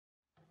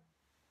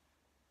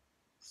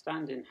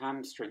Standing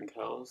hamstring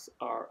curls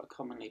are a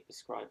commonly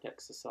prescribed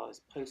exercise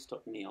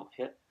post-op knee or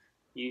hip,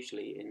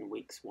 usually in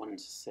weeks 1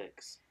 to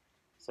 6.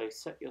 So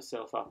set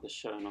yourself up as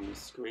shown on the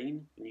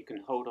screen, and you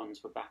can hold on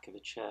to the back of a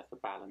chair for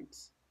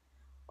balance.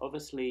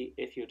 Obviously,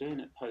 if you're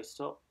doing it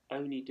post-op,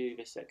 only do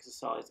this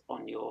exercise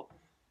on your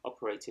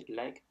operated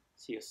leg,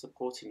 so you're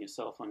supporting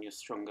yourself on your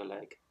stronger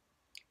leg.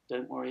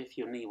 Don't worry if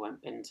your knee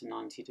won't bend to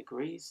 90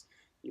 degrees,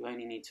 you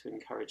only need to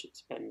encourage it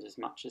to bend as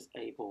much as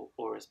able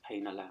or as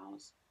pain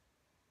allows.